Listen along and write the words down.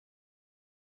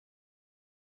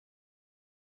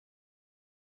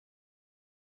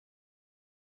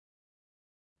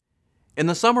In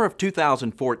the summer of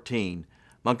 2014,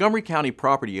 Montgomery County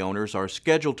property owners are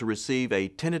scheduled to receive a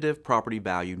tentative property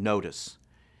value notice.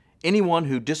 Anyone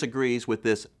who disagrees with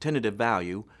this tentative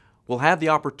value will have the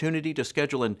opportunity to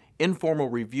schedule an informal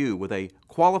review with a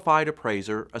qualified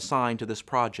appraiser assigned to this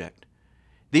project.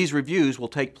 These reviews will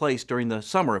take place during the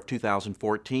summer of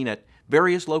 2014 at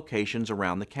various locations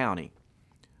around the county.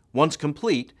 Once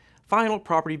complete, final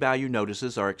property value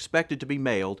notices are expected to be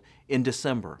mailed in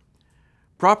December.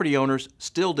 Property owners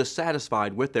still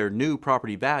dissatisfied with their new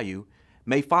property value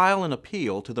may file an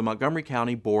appeal to the Montgomery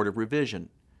County Board of Revision.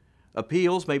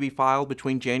 Appeals may be filed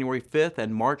between January 5th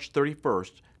and March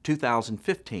 31st,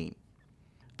 2015.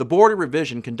 The Board of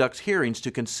Revision conducts hearings to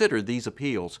consider these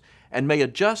appeals and may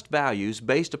adjust values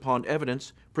based upon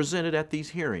evidence presented at these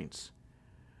hearings.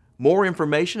 More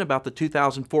information about the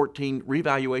 2014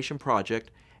 revaluation project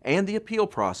and the appeal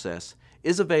process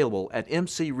is available at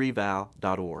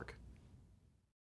mcreval.org.